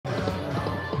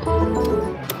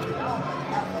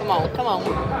on, come on.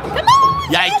 Come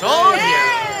on! Yeah, I told you.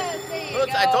 Yes, there you Look,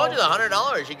 go. I told you the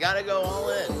 $100. You gotta go all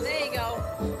in. There you go.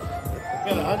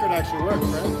 Yeah, the 100 actually works,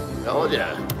 right? Told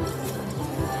ya.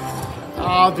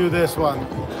 I'll do this one.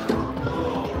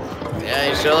 Yeah,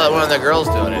 you should let one of the girls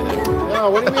do it. No,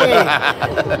 what do you mean?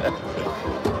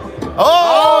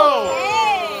 Oh!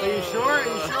 Are you sure? Are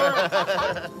you sure?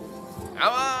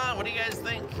 Come on, what do you guys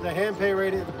think? The hand pay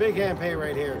right here, the big hand pay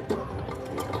right here. All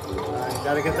right,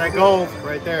 gotta get that gold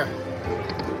right there.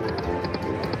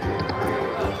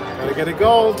 Gotta get a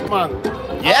gold. Come on.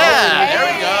 Yeah, there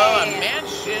we go. A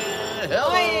mansion. Hello.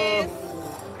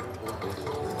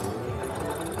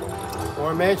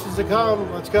 More mansions to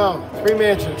come. Let's go. 3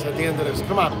 mansions at the end of this.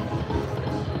 Come on.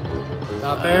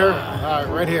 Not there. All right,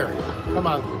 right here. Come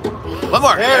on. One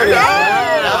more. There it is.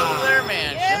 Another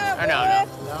mansion. Yeah, Or no.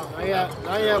 No, not yet.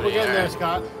 Not yet. We're getting there,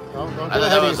 Scott. Don't I get thought ahead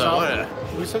that of was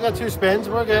yourself. We still got 2 spins.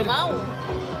 We're good. Come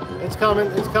on. It's coming.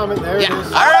 It's coming. There it Yeah.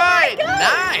 is. All right.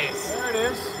 Nice. There it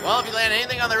is. Well, if you land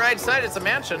anything on the right side, it's a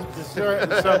mansion. It's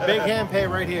a big hand pay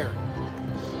right here.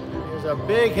 Here's a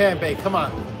big hand pay. Come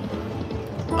on.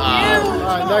 All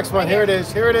right, next one. Here it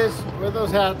is. Here it is. Where are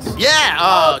those hats? Yeah.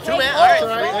 Oh, Okay. 2 man. All right, All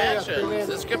right, 3 yeah, mansions. 3 mansions.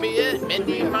 This could be it.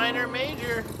 Mindy, minor,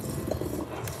 major.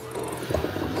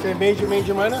 Say major,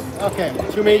 major, minor? Okay.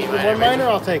 2 major, Minor, 1 minor? major.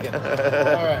 I'll take it. All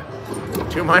right.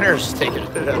 2 minors. Take it.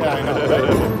 Yeah, I know, right?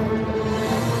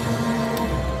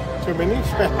 2 minis?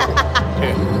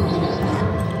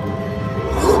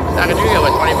 Not gonna do you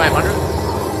with 2,500.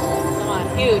 Come on,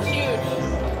 huge, huge.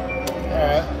 All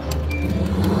right.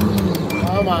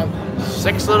 Come on.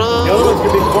 6 little. The other one's going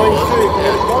to be coins, too. You can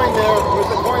get a coin there. Where's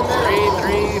the coin there?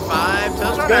 3, 3, 5. Those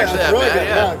aren't Good. actually that That's really bad. good.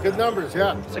 Yeah. Yeah, good numbers,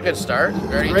 yeah. It's a good start.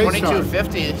 Already Great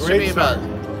 2250. It should Great be start.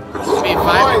 about. Should be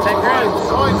 5 to 10 grand.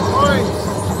 Coins.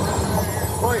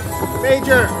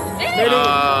 Major. Mini.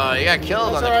 You got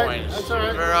killed on That's the all right. coins. That's all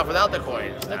right. Better off without the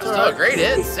coins. That's That's still all right. a great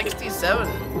hit. 67.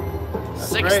 great.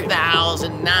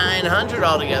 6,900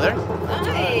 altogether.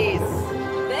 Nice.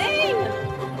 Dang.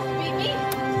 Beat me.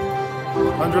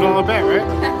 $100 bet, right?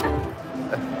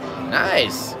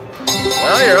 Nice.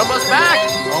 Well, you're almost back.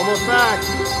 Almost back.